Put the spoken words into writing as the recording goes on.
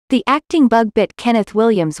The acting bug bit Kenneth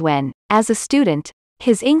Williams when, as a student,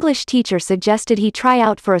 his English teacher suggested he try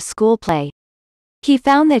out for a school play. He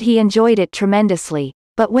found that he enjoyed it tremendously,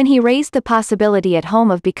 but when he raised the possibility at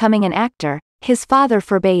home of becoming an actor, his father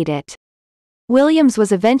forbade it. Williams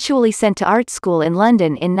was eventually sent to art school in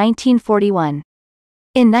London in 1941.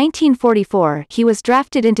 In 1944 he was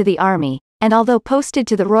drafted into the army, and although posted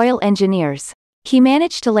to the Royal Engineers, he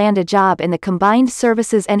managed to land a job in the Combined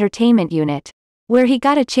Services Entertainment Unit, where he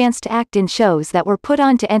got a chance to act in shows that were put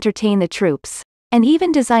on to entertain the troops, and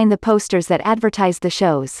even design the posters that advertised the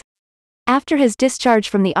shows. After his discharge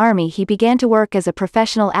from the army he began to work as a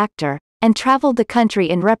professional actor, and traveled the country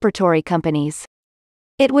in repertory companies.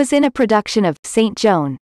 It was in a production of St.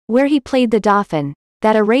 Joan, where he played the Dauphin,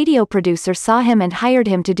 that a radio producer saw him and hired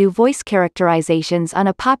him to do voice characterizations on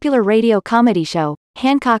a popular radio comedy show,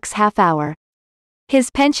 Hancock's Half Hour. His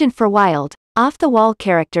penchant for wild, off-the-wall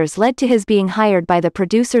characters led to his being hired by the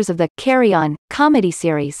producers of the Carry On comedy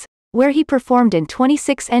series, where he performed in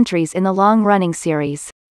 26 entries in the long-running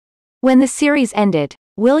series. When the series ended,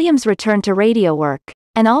 Williams returned to radio work,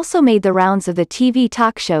 and also made the rounds of the TV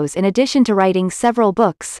talk shows in addition to writing several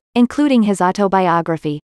books, including his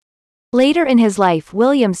autobiography. Later in his life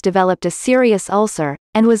Williams developed a serious ulcer,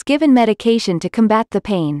 and was given medication to combat the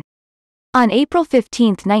pain. On April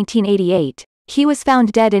 15, 1988, he was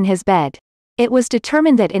found dead in his bed. It was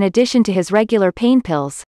determined that in addition to his regular pain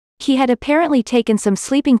pills, he had apparently taken some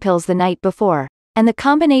sleeping pills the night before, and the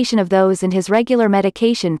combination of those and his regular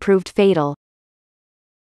medication proved fatal.